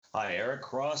Hi, Eric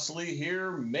Crossley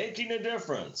here, Making a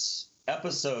Difference,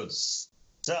 episode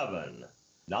 7.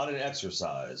 Not an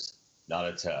exercise, not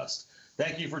a test.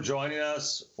 Thank you for joining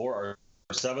us for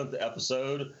our 7th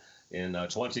episode in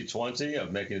 2020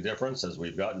 of Making a Difference, as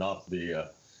we've gotten off the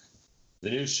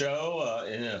new show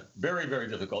in a very, very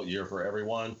difficult year for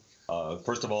everyone.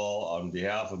 First of all, on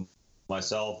behalf of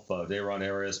myself, Dayron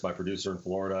Arias, my producer in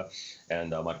Florida, and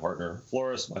my partner,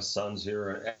 Flores, my son's here,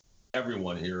 and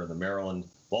everyone here in the Maryland,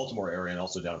 Baltimore area, and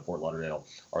also down in Fort Lauderdale.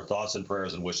 Our thoughts and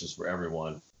prayers and wishes for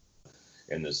everyone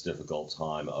in this difficult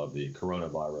time of the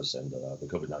coronavirus and the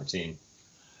COVID-19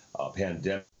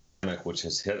 pandemic, which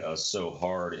has hit us so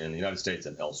hard in the United States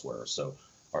and elsewhere. So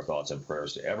our thoughts and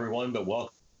prayers to everyone. But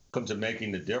welcome to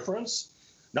Making the Difference.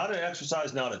 Not an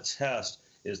exercise, not a test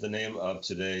is the name of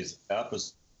today's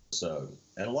episode.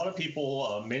 And a lot of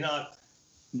people may not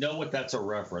know what that's a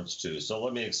reference to. So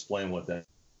let me explain what that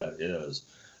is.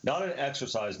 Not an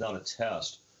exercise, not a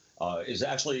test, is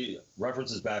actually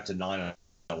references back to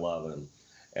 9/11.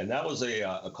 And that was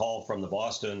a call from the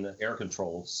Boston Air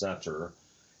Control Center.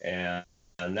 And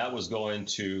that was going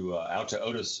to out to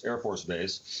Otis Air Force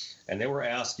Base. And they were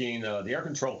asking the air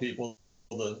control people,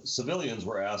 the civilians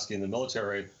were asking the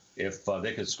military if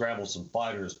they could scramble some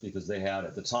fighters, because they had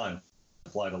at the time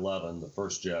Flight 11, the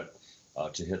first jet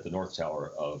to hit the North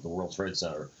Tower of the World Trade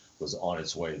Center, was on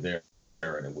its way there,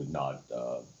 and it would not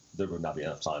there would not be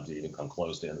enough time to even come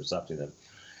close to intercepting it.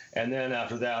 And then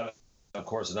after that, of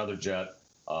course, another jet,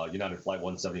 United Flight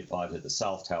 175, hit the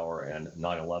South Tower, and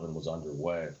 9/11 was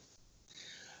underway.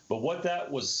 But what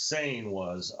that was saying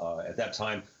was, at that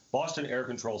time, Boston Air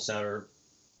Control Center,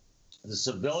 the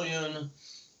civilian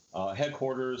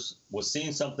headquarters was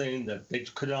seeing something that they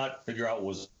could not figure out what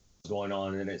was going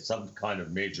on, and it's some kind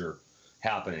of major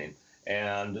happening.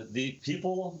 And the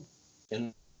people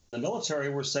in the military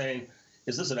were saying,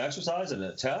 is this an exercise and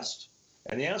a test?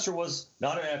 And the answer was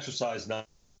not an exercise, not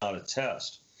a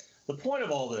test. The point of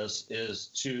all this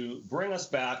is to bring us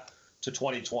back to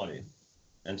 2020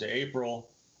 and to April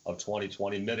of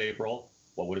 2020, mid-April,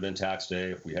 what would have been tax day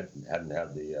if we hadn't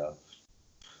had the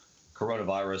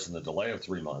coronavirus and the delay of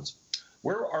 3 months.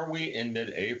 Where are we in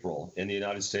mid-April in the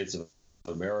United States of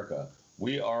America?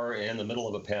 We are in the middle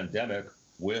of a pandemic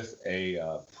with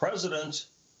a president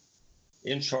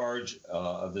in charge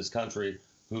of this country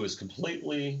who has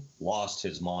completely lost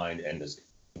his mind and has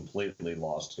completely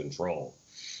lost control.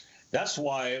 That's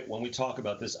why when we talk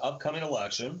about this upcoming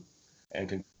election,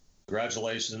 and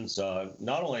congratulations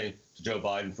not only to Joe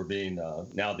Biden for being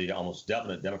now the almost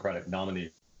definite Democratic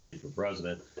nominee for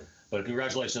president, but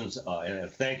congratulations and a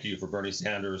thank you for Bernie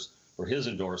Sanders for his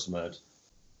endorsement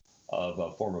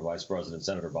of former Vice President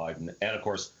Senator Biden, and of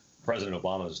course President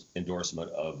Obama's endorsement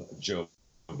of Joe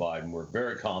Biden. We're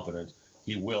very confident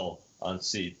he will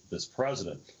unseat this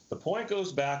president. The point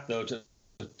goes back, though, to,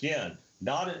 again,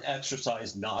 not an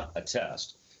exercise, not a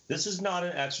test. This is not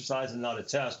an exercise and not a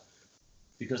test,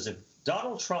 because if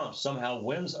Donald Trump somehow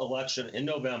wins election in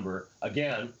November,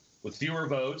 again, with fewer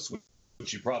votes,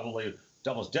 which he probably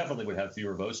almost definitely would have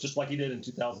fewer votes, just like he did in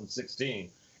 2016,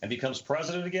 and becomes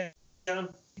president again,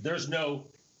 there's no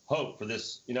hope for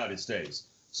this United States.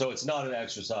 So it's not an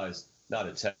exercise, not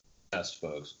a test,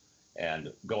 folks.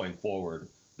 And going forward,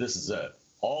 this is it.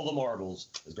 All the marbles,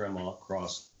 as Grandma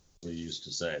Crossley used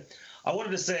to say. I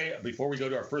wanted to say, before we go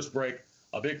to our first break,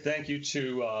 a big thank you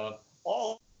to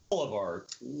all of our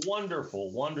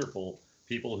wonderful, wonderful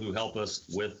people who help us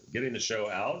with getting the show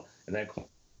out. And that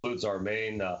includes our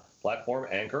main platform,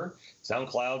 Anchor,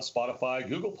 SoundCloud, Spotify,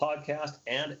 Google Podcast,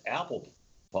 and Apple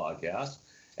Podcast.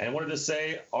 And I wanted to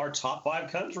say our top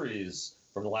 5 countries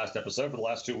from the last episode for the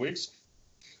last 2 weeks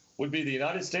would be the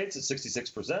United States at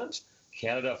 66%,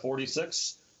 Canada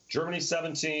 46%, Germany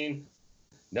 17%,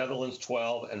 Netherlands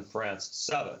 12%, and France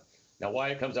 7%. Now, why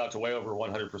it comes out to way over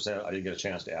 100%, I didn't get a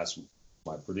chance to ask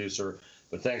my producer,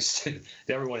 but thanks to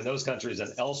everyone in those countries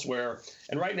and elsewhere.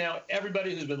 And right now,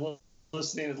 everybody who's been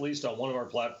listening at least on one of our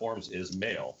platforms is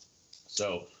male.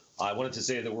 So I wanted to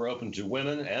say that we're open to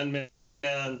women and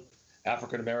men,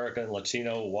 African American,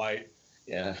 Latino, white.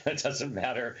 Yeah, it doesn't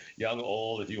matter, young,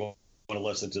 old. If you want to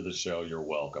listen to the show, you're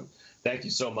welcome. Thank you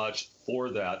so much for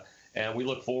that. And we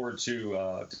look forward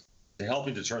to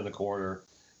helping to turn the corner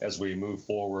as we move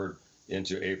forward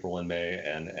into April and May,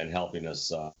 and helping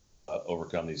us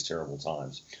overcome these terrible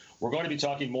times. We're going to be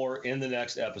talking more in the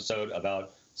next episode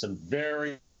about some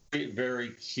very,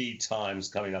 very key times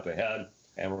coming up ahead,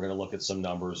 and we're going to look at some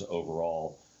numbers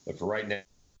overall. But for right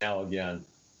now, again,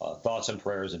 thoughts and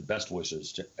prayers and best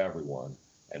wishes to everyone,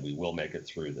 and we will make it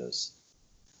through this.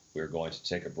 We're going to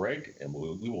take a break, and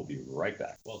we will be right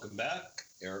back. Welcome back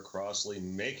Eric Crossley,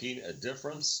 Making a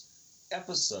Difference,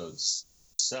 episode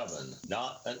 7,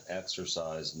 Not an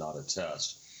Exercise, Not a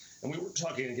Test. And we were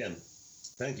talking again,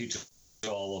 thank you to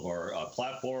all of our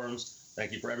platforms.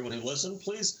 Thank you for everyone who listened.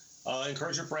 Please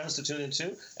encourage your friends to tune in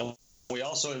too. And we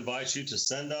also invite you to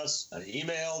send us an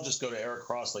email. Just go to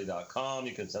ericcrossley.com.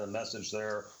 You can send a message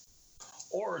there,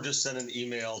 or just send an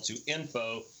email to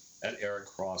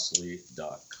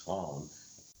info@ericcrossley.com,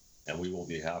 and we will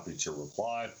be happy to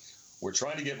reply. We're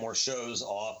trying to get more shows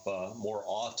off more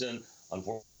often.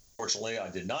 Unfortunately, I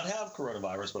did not have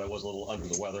coronavirus, but I was a little under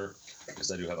the weather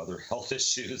because I do have other health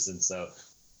issues, and so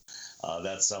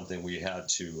that's something we had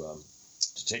to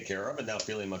take care of, and now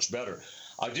feeling much better.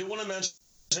 I do want to mention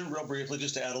real briefly,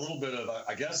 just to add a little bit of,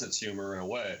 I guess it's humor in a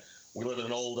way. We live in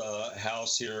an old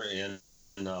house here in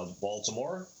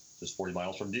Baltimore, just 40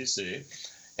 miles from D.C.,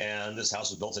 and this house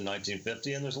was built in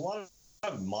 1950, and there's a lot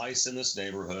of mice in this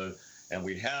neighborhood, and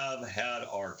we have had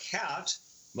our cat,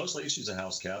 mostly she's a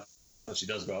house cat, but she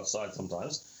does go outside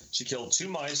sometimes. She killed 2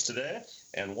 mice today,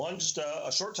 and one just a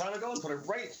short time ago, and put it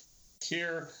right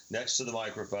here next to the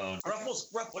microphone. Ruffles,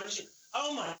 what is she?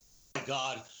 Oh my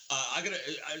God.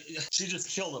 She just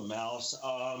killed a mouse.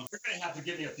 You're going to have to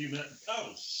give me a few minutes.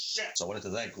 Oh, shit. So I wanted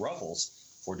to thank Ruffles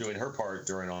for doing her part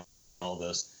during all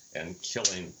this and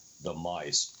killing the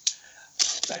mice.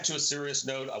 Back to a serious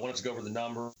note, I wanted to go over the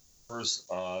numbers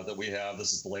that we have.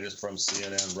 This is the latest from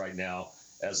CNN right now,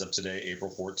 as of today, April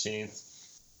 14th,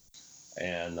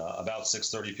 and about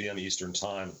 6:30 p.m. Eastern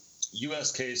Time.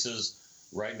 U.S. cases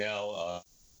right now,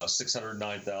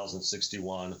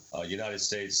 609,061. United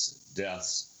States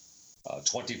deaths,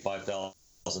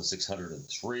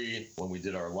 25,603. When we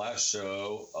did our last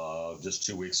show just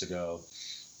 2 weeks ago,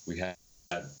 we had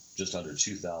just under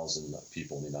 2,000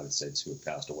 people in the United States who have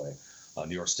passed away.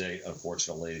 New York State,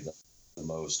 unfortunately, the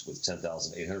most, with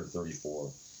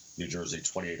 10,834. New Jersey,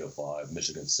 2,805.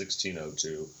 Michigan,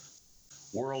 1,602.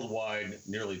 Worldwide,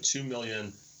 nearly 2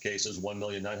 million cases,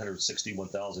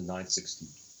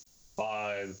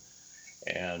 1,961,965.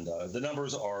 And the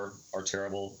numbers are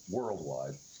terrible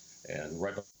worldwide. And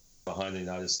right behind the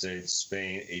United States,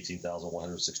 Spain,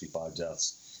 18,165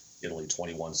 deaths. Italy,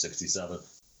 2,167.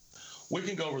 We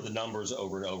can go over the numbers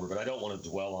over and over, but I don't want to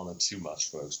dwell on them too much,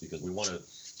 folks, because we want to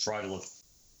try to look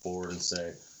forward and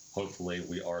say, hopefully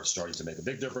we are starting to make a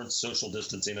big difference. Social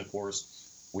distancing, of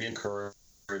course, we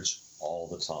encourage all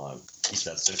the time. Keep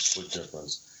that 6-foot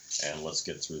difference, and let's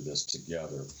get through this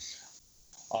together.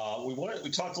 We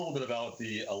talked a little bit about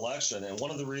the election, and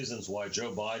one of the reasons why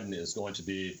Joe Biden is going to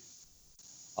be,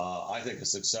 I think, a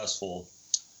successful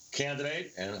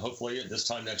candidate, and hopefully at this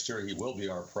time next year he will be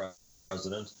our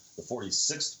president, the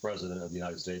 46th president of the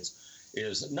United States,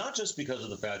 is not just because of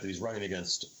the fact that he's running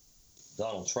against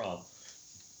Donald Trump,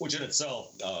 which in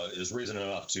itself is reason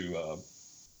enough to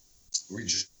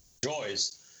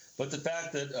rejoice, but the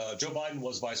fact that Joe Biden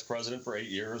was vice president for 8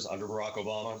 years under Barack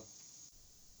Obama.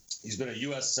 He's been a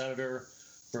U.S. Senator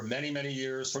for many, many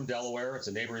years from Delaware. It's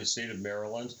a neighboring state of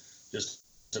Maryland, just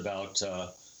about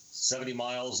 70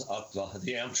 miles up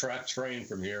the Amtrak train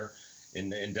from here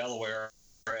in Delaware.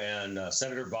 And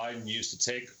Senator Biden used to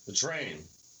take the train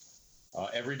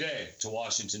every day to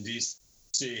Washington,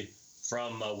 D.C.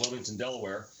 from Wilmington,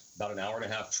 Delaware, about an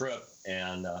hour-and-a-half trip,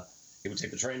 and he would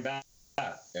take the train back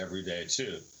every day,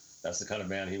 too. That's the kind of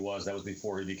man he was. That was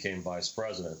before he became vice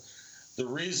president. The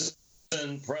reason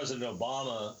President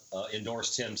Obama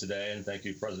endorsed him today, and thank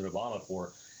you, President Obama,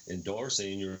 for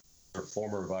endorsing your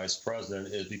former vice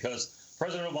president, is because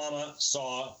President Obama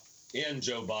saw in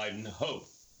Joe Biden hope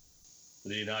for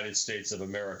the United States of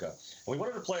America. And we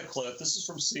wanted to play a clip. This is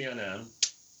from CNN.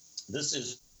 This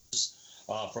is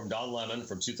from Don Lemon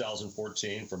from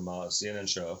 2014 from a CNN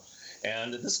show.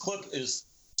 And this clip is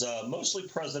mostly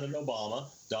President Obama.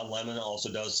 Don Lemon also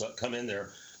does come in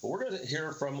there. But we're going to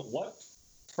hear from what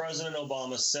President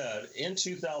Obama said in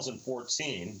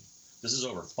 2014. This is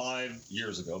over 5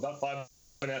 years ago, about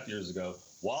 5.5 years ago,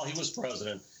 while he was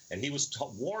president, and he was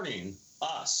warning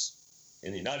us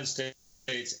in the United States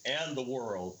and the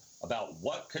world about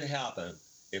what could happen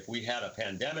if we had a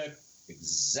pandemic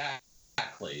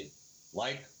exactly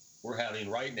like we're having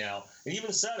right now. And he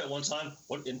even said at one time,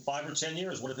 what in 5 or 10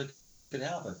 years, what if it could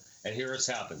happen? And here it's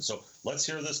happened. So let's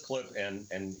hear this clip and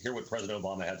hear what President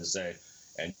Obama had to say,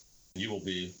 and you will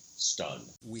be stunned.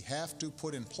 We have to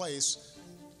put in place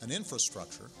an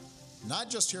infrastructure, not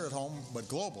just here at home, but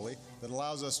globally, that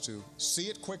allows us to see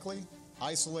it quickly,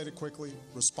 isolate it quickly,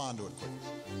 respond to it quickly.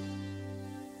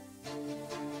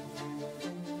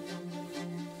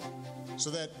 So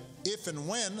that if and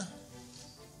when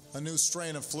a new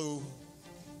strain of flu,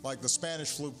 like the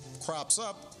Spanish flu, crops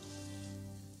up,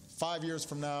 5 years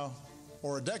from now,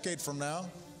 or a decade from now,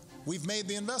 we've made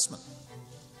the investment.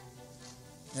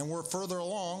 And we're further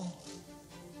along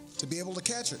to be able to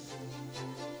catch it.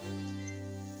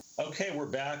 Okay, we're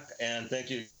back, and thank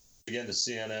you again to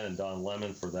CNN and Don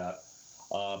Lemon for that.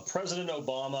 President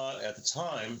Obama at the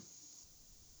time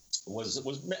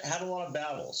had a lot of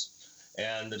battles.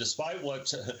 And despite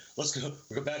what, we'll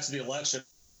go back to the election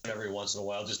every once in a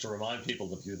while just to remind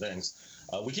people of a few things.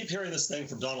 We keep hearing this thing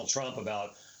from Donald Trump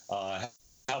about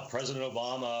how President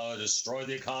Obama destroyed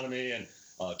the economy and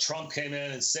Trump came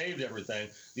in and saved everything.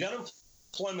 The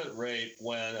unemployment rate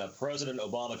when President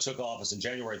Obama took office in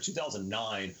January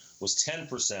 2009 was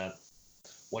 10%.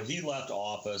 When he left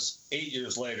office, 8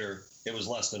 years later, it was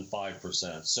less than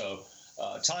 5%. So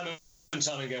time and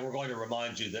time again, we're going to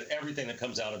remind you that everything that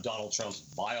comes out of Donald Trump's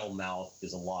vile mouth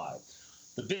is a lie.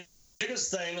 The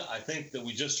biggest thing I think that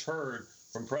we just heard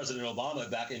from President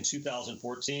Obama back in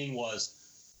 2014 was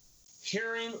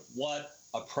hearing what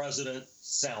a president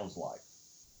sounds like.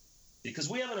 Because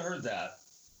we haven't heard that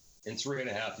in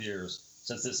 3.5 years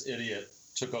since this idiot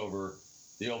took over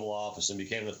the Oval Office and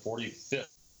became the 45th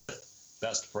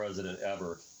best president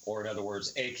ever, or in other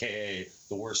words, AKA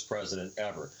the worst president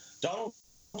ever. Donald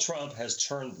Trump has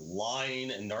turned lying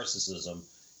and narcissism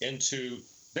into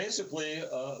basically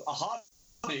a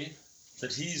hobby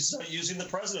that he's using the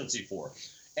presidency for.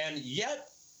 And yet,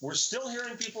 we're still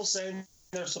hearing people saying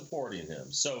they're supporting him.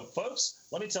 So, folks,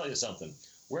 let me tell you something.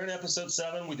 We're in episode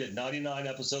 7. We did 99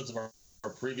 episodes of our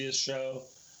previous show.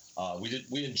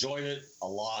 We enjoyed it a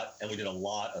lot, and we did a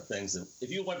lot of things. And if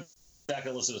you went back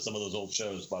and listened to some of those old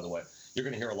shows, by the way, you're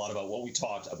going to hear a lot about what we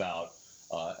talked about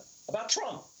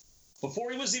Trump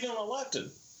before he was even elected.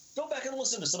 Go back and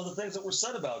listen to some of the things that were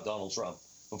said about Donald Trump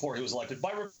before he was elected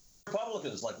by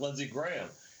Republicans like Lindsey Graham.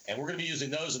 And we're going to be using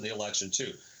those in the election,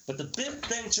 too. But the big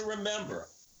thing to remember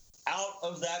out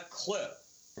of that clip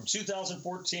from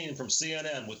 2014 from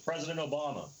CNN with President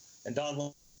Obama and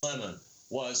Don Lemon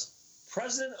was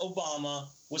President Obama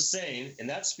was saying in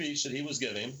that speech that he was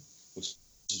giving, which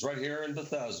is right here in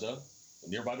Bethesda,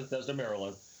 nearby Bethesda,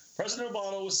 Maryland, President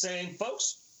Obama was saying,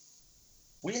 folks,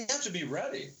 we have to be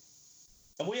ready.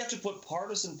 And we have to put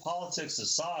partisan politics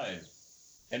aside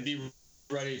and be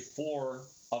ready for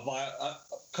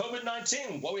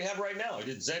COVID-19, what we have right now. He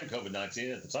didn't say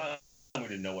COVID-19 at the time. We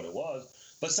didn't know what it was.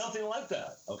 But something like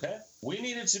that, okay? We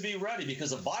needed to be ready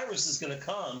because a virus is going to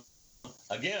come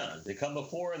again. They come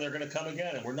before and they're going to come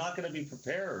again. And we're not going to be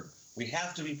prepared. We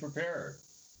have to be prepared.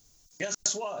 Guess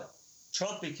what?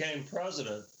 Trump became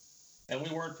president and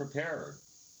we weren't prepared.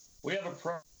 We have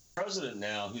a president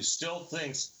now who still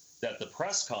thinks that the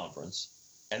press conference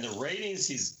and the ratings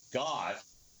he's got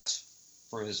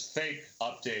for his fake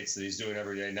updates that he's doing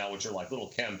every day now, which are like little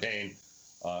campaign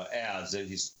ads that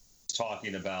he's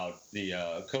talking about the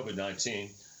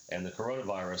COVID-19 and the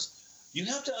coronavirus. You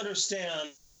have to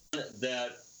understand that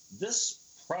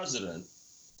this president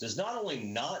does not only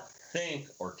not think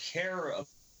or care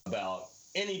about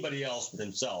anybody else but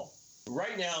himself.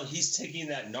 Right now, he's taking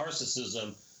that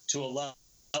narcissism to a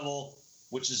level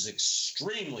which is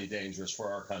extremely dangerous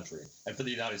for our country and for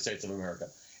the United States of America.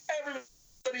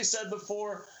 Everybody said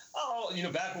before,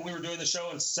 back when we were doing the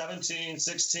show in 17,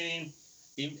 16,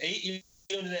 18,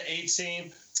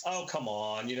 18, oh, come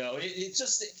on, he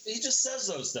just says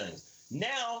those things.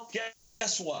 Now,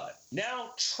 guess what?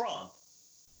 Now Trump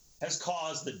has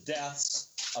caused the deaths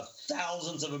of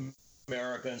thousands of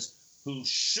Americans who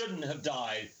shouldn't have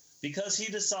died because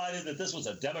he decided that this was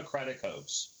a Democratic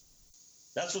hoax.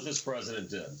 That's what this president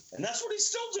did. And that's what he's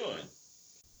still doing.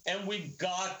 And we've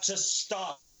got to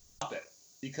stop it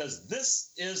because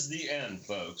this is the end,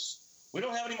 folks. We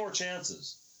don't have any more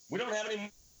chances. We don't have any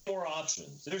more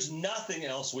options. There's nothing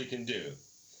else we can do.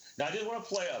 Now, I did want to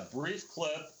play a brief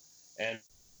clip and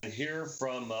hear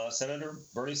from Senator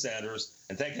Bernie Sanders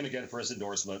and thank him again for his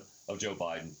endorsement of Joe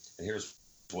Biden. And here's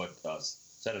what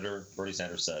Senator Bernie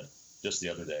Sanders said just the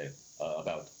other day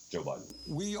about Joe Biden.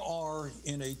 We are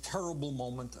in a terrible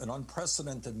moment, an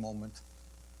unprecedented moment,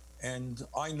 and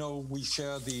I know we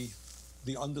share the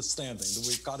understanding that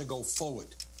we've got to go forward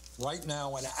right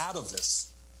now and out of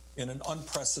this in an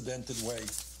unprecedented way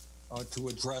to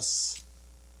address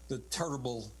the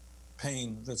terrible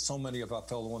pain that so many of our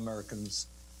fellow Americans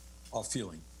are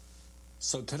feeling.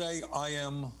 So today I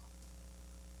am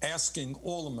asking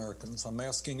all Americans, I'm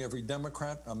asking every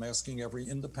Democrat, I'm asking every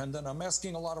independent, I'm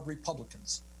asking a lot of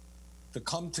Republicans to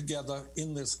come together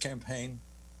in this campaign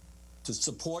to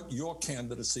support your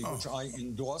candidacy, which I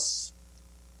endorse,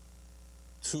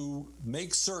 to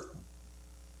make certain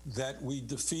that we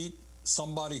defeat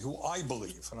somebody who I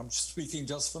believe, and I'm speaking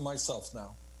just for myself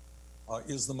now,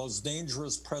 is the most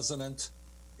dangerous president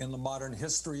in the modern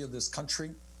history of this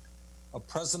country. A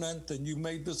president, and you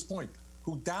made this point,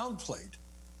 who downplayed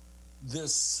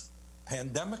this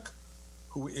pandemic,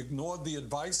 who ignored the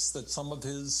advice that some of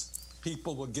his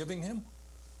people were giving him,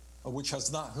 who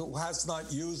has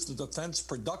not used the Defense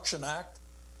Production Act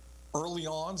early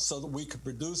on so that we could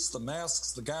produce the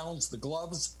masks, the gowns, the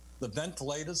gloves, the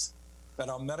ventilators that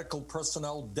our medical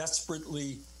personnel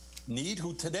desperately need,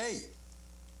 who today,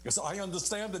 because I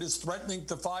understand that is threatening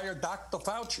to fire Dr.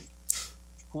 Fauci,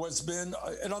 who has been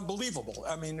an unbelievable,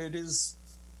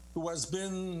 who has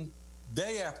been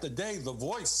day after day the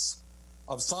voice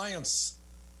of science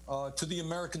to the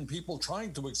American people,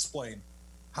 trying to explain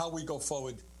how we go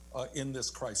forward in this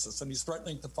crisis, and he's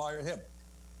threatening to fire him.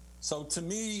 So to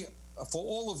me, for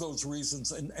all of those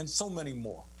reasons and so many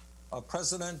more, a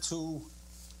president who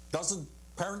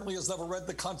apparently has never read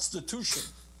the Constitution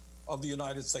of the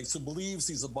United States, who believes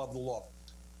he's above the law,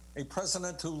 a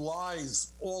president who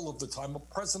lies all of the time, a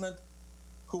president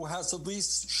who has at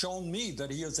least shown me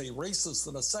that he is a racist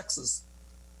and a sexist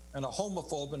and a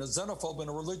homophobe and a xenophobe and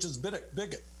a religious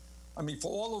bigot. I mean,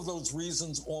 for all of those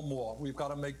reasons or more, we've got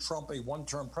to make Trump a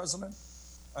one-term president,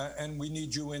 and we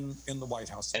need you in the White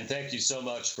House. And thank you so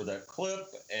much for that clip.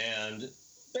 And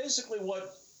basically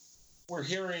what we're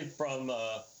hearing from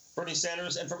Bernie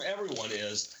Sanders and from everyone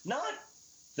is not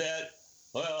that,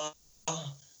 well,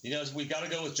 we got to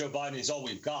go with Joe Biden. He's all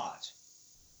we've got.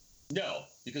 No,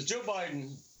 because Joe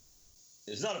Biden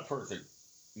is not a perfect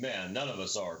man. None of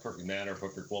us are a perfect man or a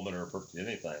perfect woman or a perfect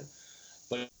anything.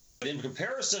 But in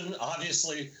comparison,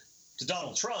 obviously, to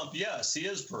Donald Trump, yes, he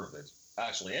is perfect.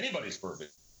 Actually, anybody's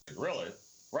perfect, really,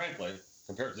 frankly,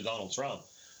 compared to Donald Trump.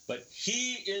 But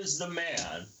he is the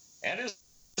man, and his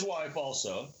wife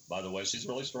also, by the way, she's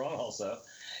really strong also,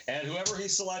 and whoever he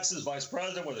selects as vice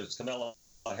president, whether it's Kamala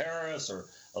Harris or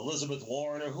Elizabeth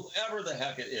Warren or whoever the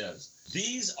heck it is,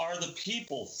 these are the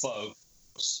people,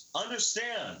 folks.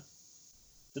 Understand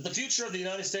that the future of the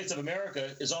United States of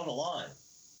America is on the line.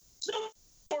 No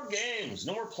more games,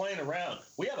 no more playing around.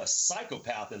 We have a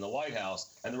psychopath in the White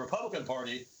House, and the Republican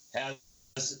Party has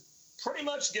pretty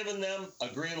much given him a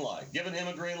green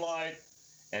light,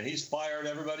 and he's fired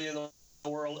everybody in the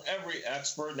world, every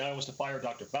expert. Now he wants to fire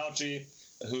Dr. Fauci,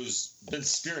 who's been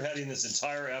spearheading this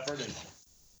entire effort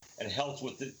and helped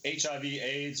with the HIV,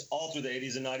 AIDS all through the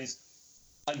 80s and 90s.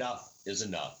 Enough is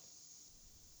enough.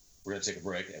 We're going to take a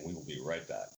break, and we will be right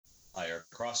back. Hi, Eric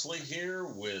Crossley here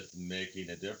with Making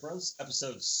a Difference,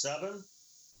 episode 7.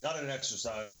 Not an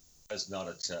exercise, not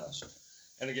a test.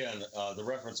 And again, the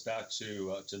reference back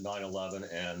to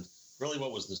 9/11 and really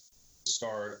what was the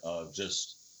start of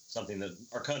just something that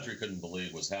our country couldn't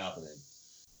believe was happening.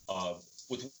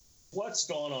 With what's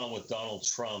gone on with Donald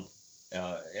Trump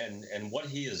and what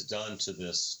he has done to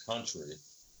this country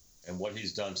and what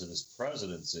he's done to this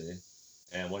presidency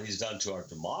and what he's done to our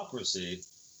democracy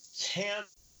can't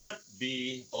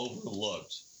be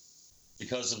overlooked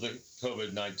because of the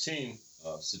COVID-19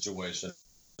 situation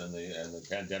and the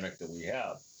pandemic that we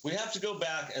have. We have to go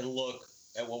back and look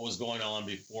at what was going on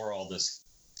before all this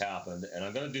happened, and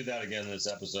I'm going to do that again in this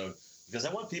episode because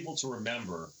I want people to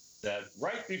remember that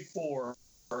right before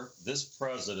this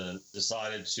president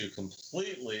decided to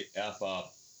completely F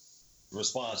up the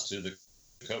response to the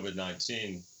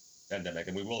COVID-19 pandemic,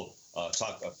 and we will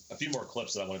talk a few more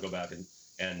clips that I want to go back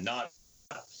and not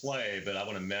play, but I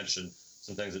want to mention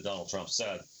some things that Donald Trump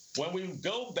said. When we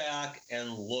go back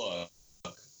and look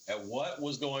at what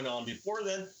was going on before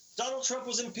then, Donald Trump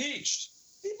was impeached.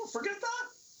 People forget that.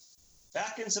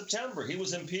 Back in September, he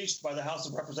was impeached by the House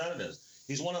of Representatives.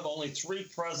 He's one of only 3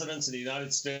 presidents in the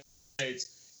United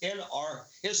States in our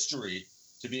history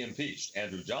to be impeached.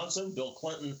 Andrew Johnson, Bill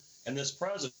Clinton, and this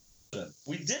president.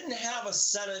 We didn't have a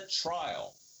Senate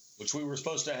trial, which we were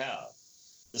supposed to have.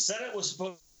 The Senate was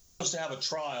supposed to have a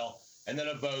trial and then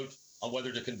a vote on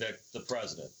whether to convict the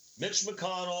president. Mitch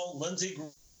McConnell, Lindsey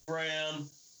Graham,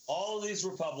 all of these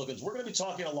Republicans, we're going to be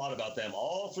talking a lot about them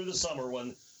all through the summer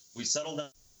when we settle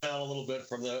down a little bit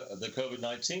from the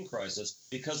COVID-19 crisis,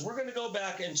 because we're going to go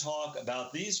back and talk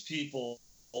about these people,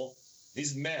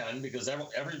 these men, because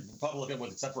every Republican,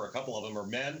 except for a couple of them, are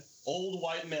men, old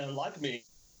white men like me,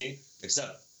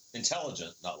 except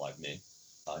intelligent, not like me.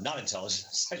 Not intelligent,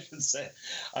 I should say.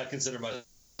 I consider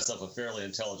myself a fairly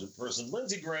intelligent person.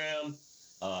 Lindsey Graham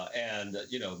and,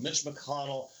 Mitch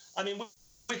McConnell. I mean,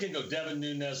 we can go Devin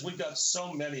Nunes. We've got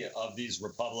so many of these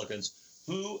Republicans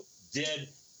who did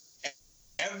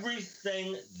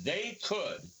everything they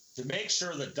could to make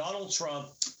sure that Donald Trump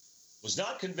was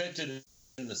not convicted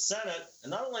in the Senate.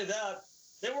 And not only that,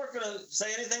 they weren't going to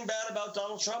say anything bad about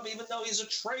Donald Trump, even though he's a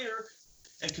traitor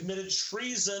and committed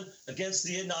treason against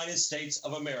the United States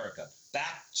of America.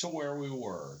 Back to where we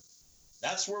were.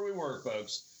 That's where we were,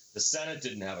 folks. The Senate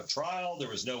didn't have a trial. There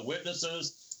was no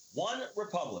witnesses. One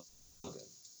Republican,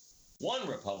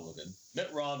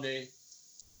 Mitt Romney,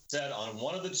 said on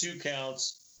one of the two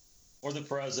counts for the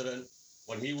president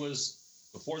when he was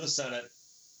before the Senate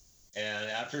and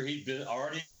after he'd been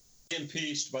already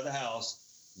impeached by the House,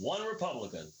 one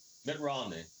Republican, Mitt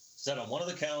Romney, said on one of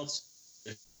the counts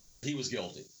that he was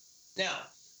guilty. Now,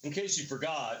 in case you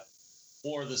forgot,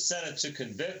 for the Senate to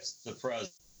convict the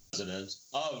president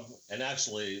of and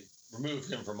actually remove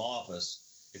him from office,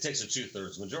 it takes a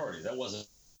 2/3 majority. That wasn't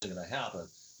going to happen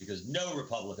because no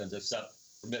Republicans except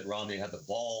for Mitt Romney had the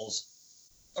balls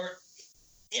or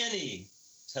any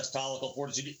testicle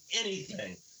fortitude,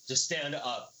 anything to stand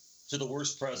up to the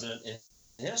worst president in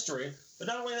history. But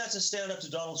not only that, to stand up to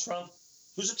Donald Trump,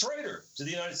 who's a traitor to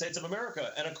the United States of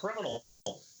America and a criminal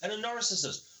and a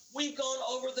narcissist. We've gone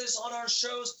over this on our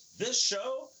shows, this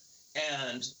show,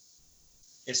 and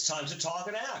it's time to talk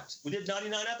and act. We did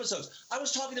 99 episodes. I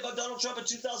was talking about Donald Trump in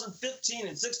 2015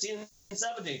 and 16 and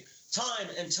 17, time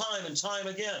and time and time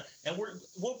again. And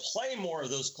we'll play more of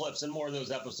those clips and more of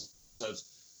those episodes.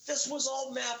 This was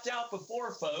all mapped out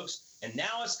before, folks, and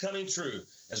now it's coming true.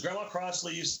 As Grandma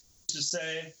Crossley used to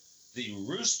say, the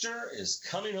rooster is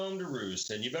coming home to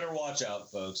roost, and you better watch out,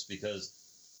 folks, because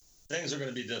things are going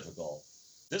to be difficult.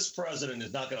 This president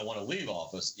is not going to want to leave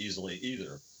office easily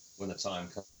either when the time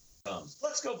comes.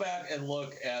 Let's go back and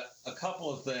look at a couple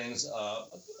of things,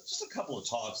 just a couple of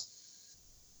talks,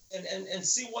 and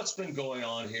see what's been going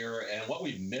on here and what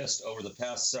we've missed over the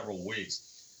past several weeks.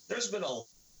 There's been a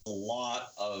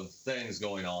lot of things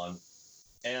going on,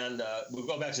 and we'll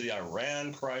go back to the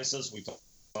Iran crisis. We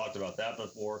talked about that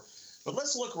before. But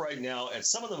let's look right now at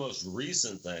some of the most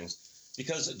recent things,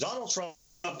 because Donald Trump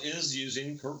is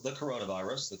using the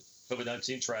coronavirus, the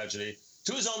COVID-19 tragedy,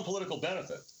 to his own political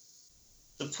benefit.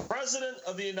 The President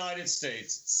of the United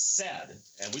States said,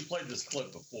 and we played this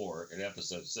clip before in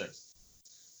episode 6,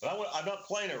 but I'm not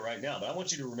playing it right now, but I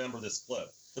want you to remember this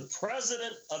clip. The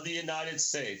President of the United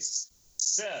States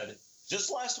said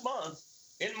just last month,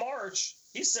 in March,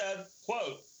 he said,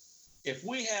 quote, if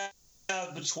we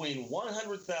have between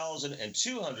 100,000 and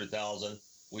 200,000,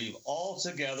 we've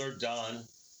altogether done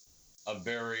a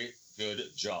very good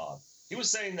job. He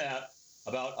was saying that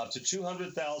about up to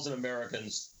 200,000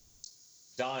 Americans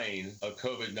dying of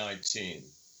COVID-19.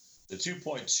 The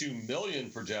 2.2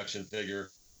 million projection figure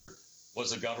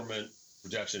was a government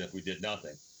projection if we did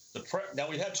nothing. Now,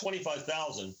 we had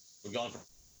 25,000. We've gone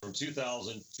from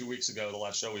 2,000 2 weeks ago, the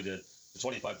last show we did, to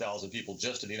 25,000 people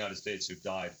just in the United States who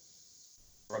died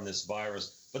from this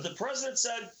virus. But the president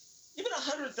said even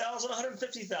 100,000,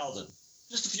 150,000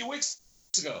 just a few weeks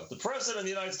ago. The president of the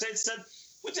United States said,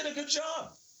 we did a good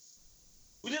job.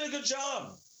 We did a good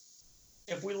job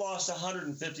if we lost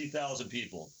 150,000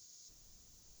 people.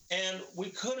 And we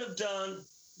could have done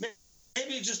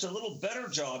maybe just a little better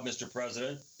job, Mr.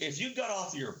 President, if you got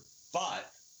off your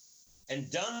butt and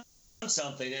done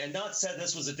something and not said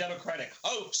this was a Democratic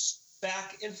hoax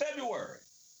back in February.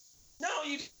 No,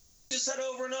 you just said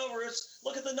over and over,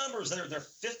 look at the numbers. They're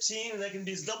 15 and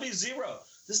they'll be 0.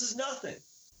 This is nothing.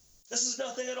 This is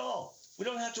nothing at all. We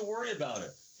don't have to worry about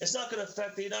it. It's not going to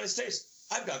affect the United States.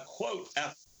 I've got quote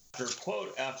after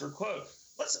quote after quote.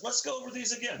 Let's go over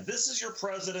these again. This is your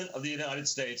president of the United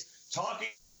States talking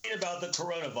about the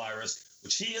coronavirus,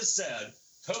 which he has said,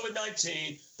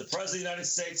 COVID-19, the president of the United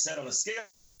States said on a scale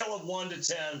of 1 to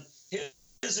 10,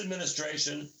 his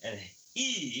administration and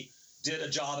he did a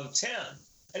job of 10.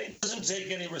 And he doesn't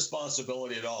take any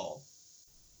responsibility at all.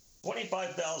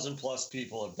 25,000 plus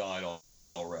people have died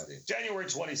already. January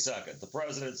 22nd, the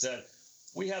president said,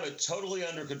 we have it totally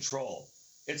under control.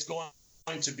 It's going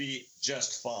to be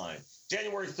just fine.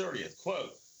 January 30th,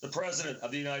 quote, the president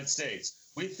of the United States,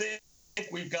 we think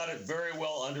we've got it very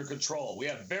well under control. We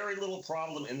have very little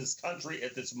problem in this country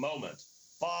at this moment.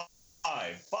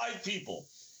 Five people.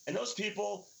 And those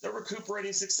people, they're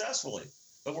recuperating successfully.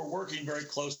 But we're working very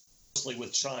closely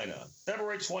with China.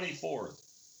 February 24th,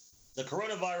 the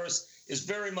coronavirus is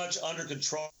very much under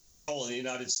control in the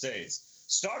United States.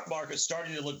 Stock market's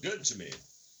starting to look good to me.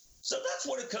 So that's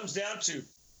what it comes down to.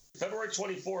 February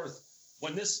 24th,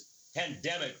 when this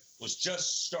pandemic was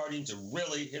just starting to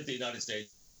really hit the United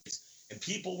States, and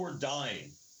people were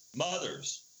dying.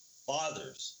 Mothers,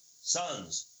 fathers,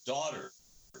 sons, daughters,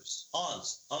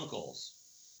 aunts, uncles,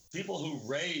 people who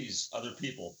raise other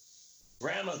people,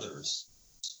 grandmothers,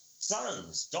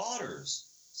 sons, daughters,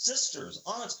 sisters,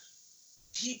 aunts.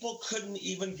 People couldn't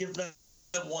even give them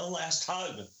one last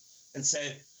hug and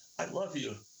say, I love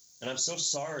you, and I'm so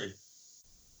sorry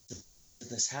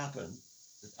this happened,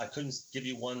 I couldn't give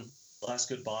you one last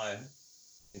goodbye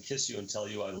and kiss you and tell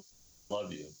you I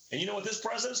love you. And you know what this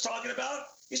president's talking about?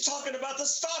 He's talking about the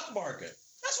stock market.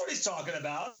 That's what he's talking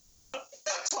about. He's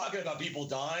not talking about people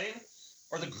dying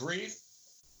or the grief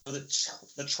or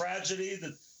the tragedy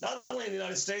that not only in the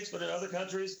United States but in other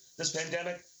countries this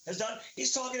pandemic has done.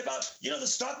 He's talking about, the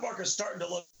stock market's starting to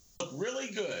look really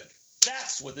good.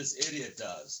 That's what this idiot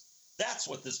does. That's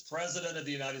what this president of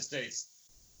the United States,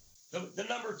 the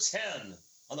number 10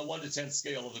 on the 1 to 10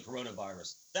 scale of the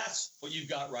coronavirus. That's what you've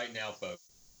got right now,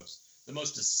 folks. The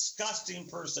most disgusting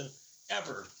person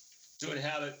ever to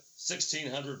inhabit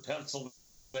 1600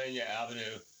 Pennsylvania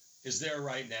Avenue is there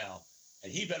right now.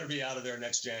 And he better be out of there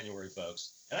next January,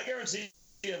 folks. And I guarantee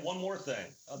you one more thing.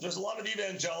 There's a lot of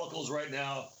evangelicals right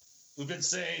now who've been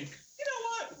saying, you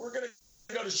know what, we're going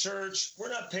to go to church. We're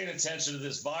not paying attention to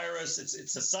this virus.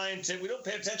 It's a scientific. We don't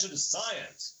pay attention to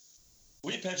science.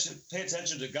 We pay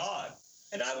attention to God.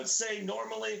 And I would say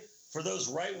normally for those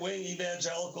right-wing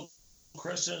evangelical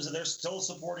Christians, and they're still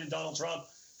supporting Donald Trump,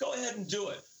 go ahead and do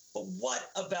it. But what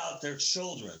about their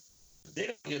children? They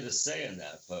don't get a say in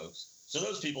that, folks. So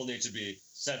those people need to be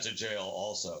sent to jail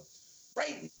also.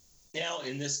 Right now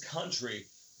in this country,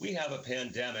 we have a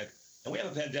pandemic, and we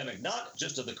have a pandemic not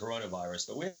just of the coronavirus,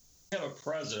 but we have a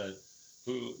president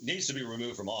who needs to be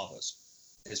removed from office.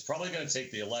 It's probably going to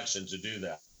take the election to do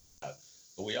that.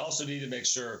 But we also need to make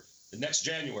sure that next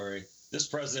January, this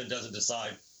president doesn't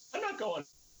decide, I'm not going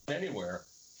anywhere.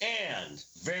 And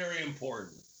very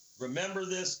important, remember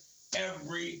this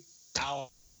every hour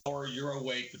you're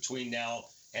awake between now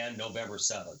and November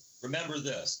 7th. Remember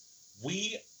this,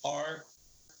 we are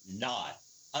not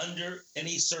under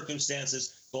any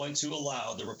circumstances going to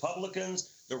allow the Republicans,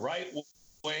 the right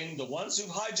wing, the ones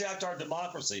who hijacked our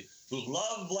democracy, who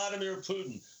love Vladimir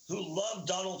Putin, who love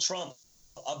Donald Trump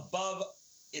above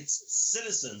its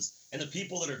citizens and the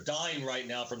people that are dying right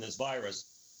now from this virus.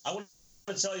 I want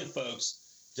to tell you, folks,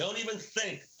 don't even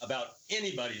think about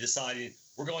anybody deciding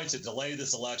we're going to delay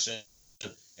this election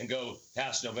and go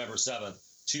past November 7th,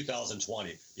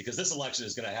 2020, because this election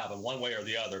is going to happen one way or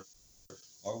the other,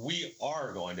 or we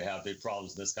are going to have big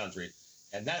problems in this country.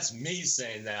 And that's me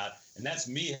saying that, and that's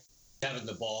me having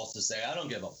the balls to say I don't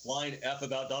give a flying F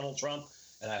about Donald Trump,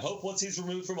 and I hope once he's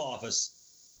removed from office,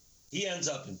 he ends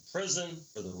up in prison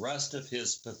for the rest of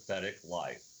his pathetic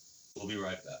life. We'll be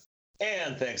right back.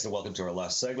 And thanks and welcome to our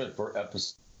last segment for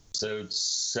episode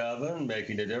 7,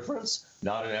 Making a Difference,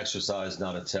 Not an Exercise,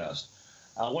 Not a Test.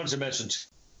 I wanted to mention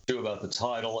too about the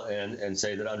title and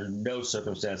say that under no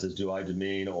circumstances do I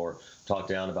demean or talk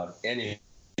down about anything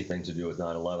to do with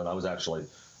 9/11. I was actually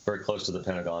very close to the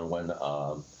Pentagon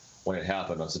when it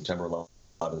happened on September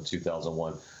 11,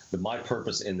 2001. But my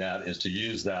purpose in that is to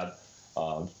use that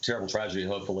terrible tragedy,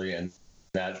 hopefully, and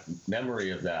that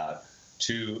memory of that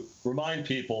to remind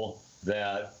people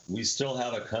that we still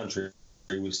have a country,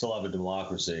 we still have a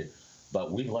democracy,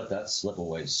 but we've let that slip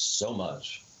away so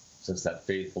much since that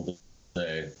fateful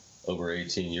day over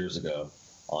 18 years ago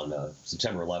on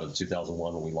September 11th,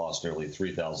 2001, when we lost nearly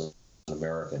 3,000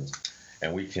 Americans.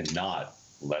 And we cannot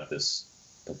let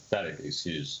this pathetic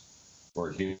excuse for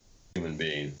a human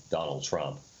being, Donald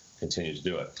Trump, continue to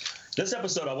do it. This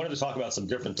episode, I wanted to talk about some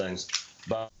different things,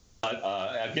 but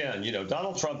again,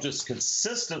 Donald Trump just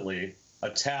consistently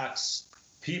attacks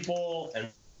people and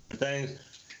things.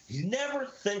 He never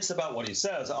thinks about what he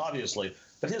says, obviously,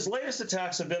 but his latest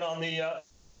attacks have been on the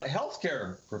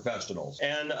healthcare professionals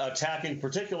and attacking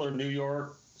particular New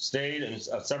York State and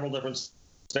several different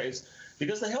states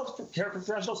because the healthcare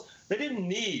professionals, they didn't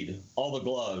need all the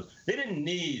gloves. They didn't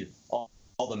need all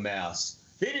the masks.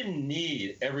 They didn't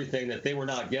need everything that they were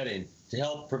not getting to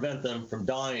help prevent them from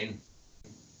dying,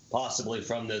 possibly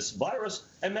from this virus,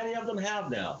 and many of them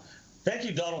have now. Thank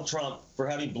you, Donald Trump, for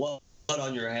having blood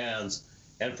on your hands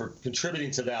and for contributing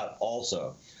to that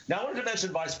also. Now, I wanted to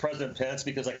mention Vice President Pence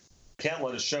because I can't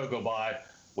let a show go by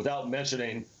without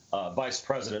mentioning Vice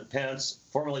President Pence,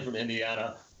 formerly from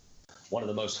Indiana, one of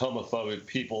the most homophobic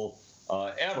people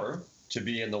ever to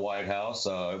be in the White House,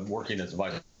 working as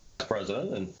Vice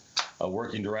President and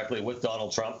working directly with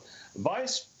Donald Trump.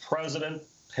 Vice President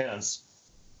Pence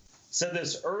said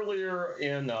this earlier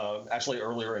in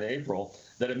April,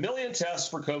 that 1 million tests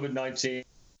for COVID-19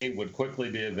 would quickly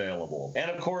be available.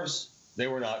 And of course, they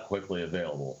were not quickly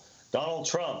available. Donald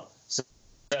Trump said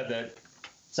that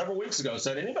several weeks ago,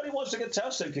 said anybody who wants to get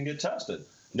tested can get tested.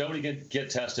 Nobody can get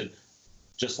tested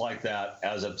just like that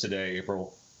as of today,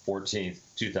 April 14th,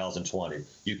 2020.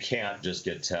 You can't just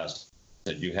get tested.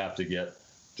 You have to get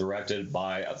directed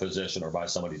by a physician or by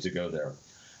somebody to go there.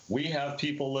 We have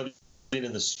people living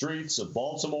in the streets of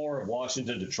Baltimore, of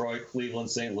Washington, Detroit, Cleveland,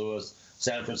 St. Louis,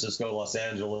 San Francisco, Los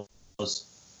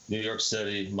Angeles, New York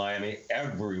City, Miami,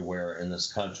 everywhere in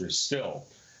this country still.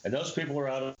 And those people are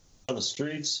out on the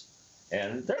streets,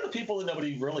 and they're the people that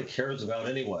nobody really cares about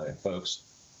anyway, folks.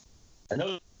 And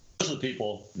those are the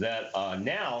people that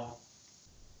now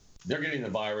they're getting the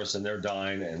virus and they're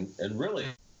dying, and really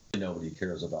nobody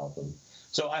cares about them.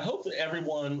 So I hope that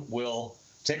everyone will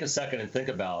take a second and think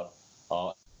about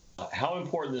how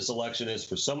important this election is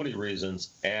for so many reasons,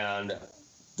 and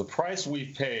the price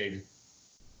we've paid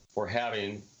for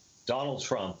having Donald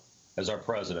Trump as our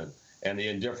president, and the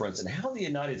indifference, and how the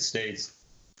United States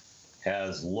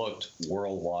has looked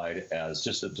worldwide as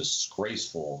just a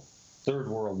disgraceful third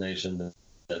world nation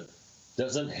that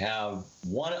doesn't have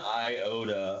one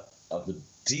iota of the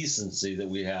decency that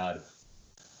we had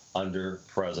under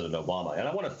President Obama. And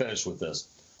I want to finish with this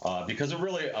because it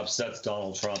really upsets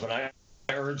Donald Trump. And I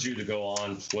urge you to go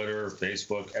on Twitter,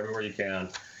 Facebook, everywhere you can,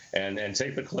 and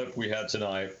take the clip we had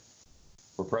tonight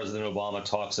where President Obama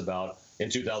talks about in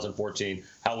 2014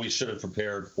 how we should have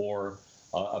prepared for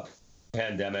a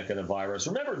pandemic and a virus.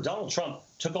 Remember, Donald Trump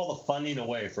took all the funding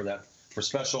away for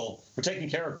taking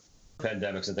care of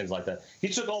pandemics and things like that. He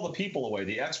took all the people away,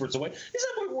 the experts away. He said,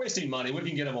 we're wasting money. We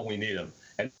can get them when we need them.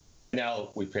 And now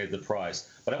we paid the price.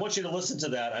 But I want you to listen to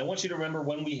that. I want you to remember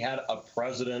when we had a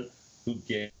president who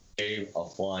gave a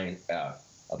flying F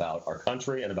about our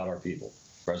country and about our people.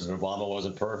 President Obama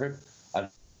wasn't perfect. I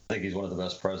think he's one of the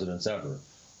best presidents ever.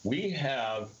 We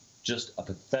have just a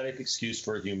pathetic excuse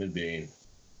for a human being.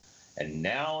 And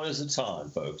now is the time,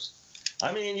 folks.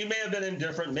 I mean, you may have been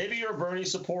indifferent. Maybe you're a Bernie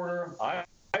supporter. I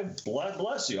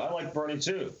bless you. I like Bernie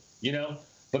too,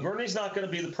 But Bernie's not going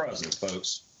to be the president,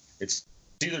 folks. It's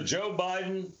either Joe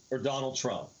Biden or Donald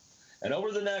Trump. And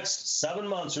over the next 7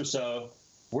 months or so,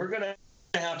 we're going to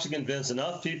have to convince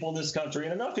enough people in this country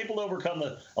and enough people to overcome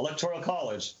the Electoral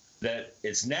College that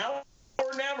it's now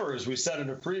or never, as we said in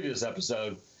a previous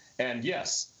episode. And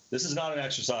yes, this is not an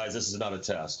exercise. This is not a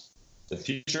test. The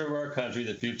future of our country,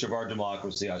 the future of our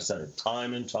democracy, I've said it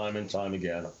time and time and time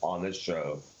again on this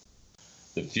show,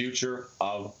 the future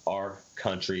of our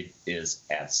country is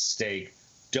at stake.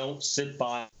 Don't sit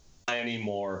by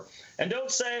anymore. And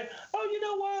don't say, oh, you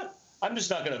know what? I'm just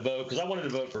not going to vote because I wanted to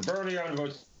vote for Bernie or I'm going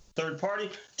to vote third party.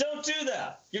 Don't do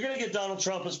that. You're going to get Donald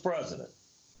Trump as president.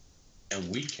 And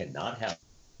we cannot have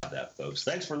that, folks.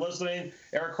 Thanks for listening.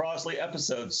 Eric Crossley,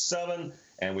 episode 7.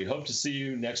 And we hope to see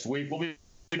you next week. We'll be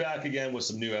back again with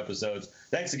some new episodes.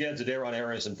 Thanks again to Daron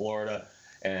Arias in Florida.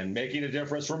 And making a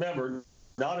difference. Remember,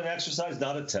 not an exercise,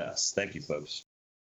 not a test. Thank you, folks.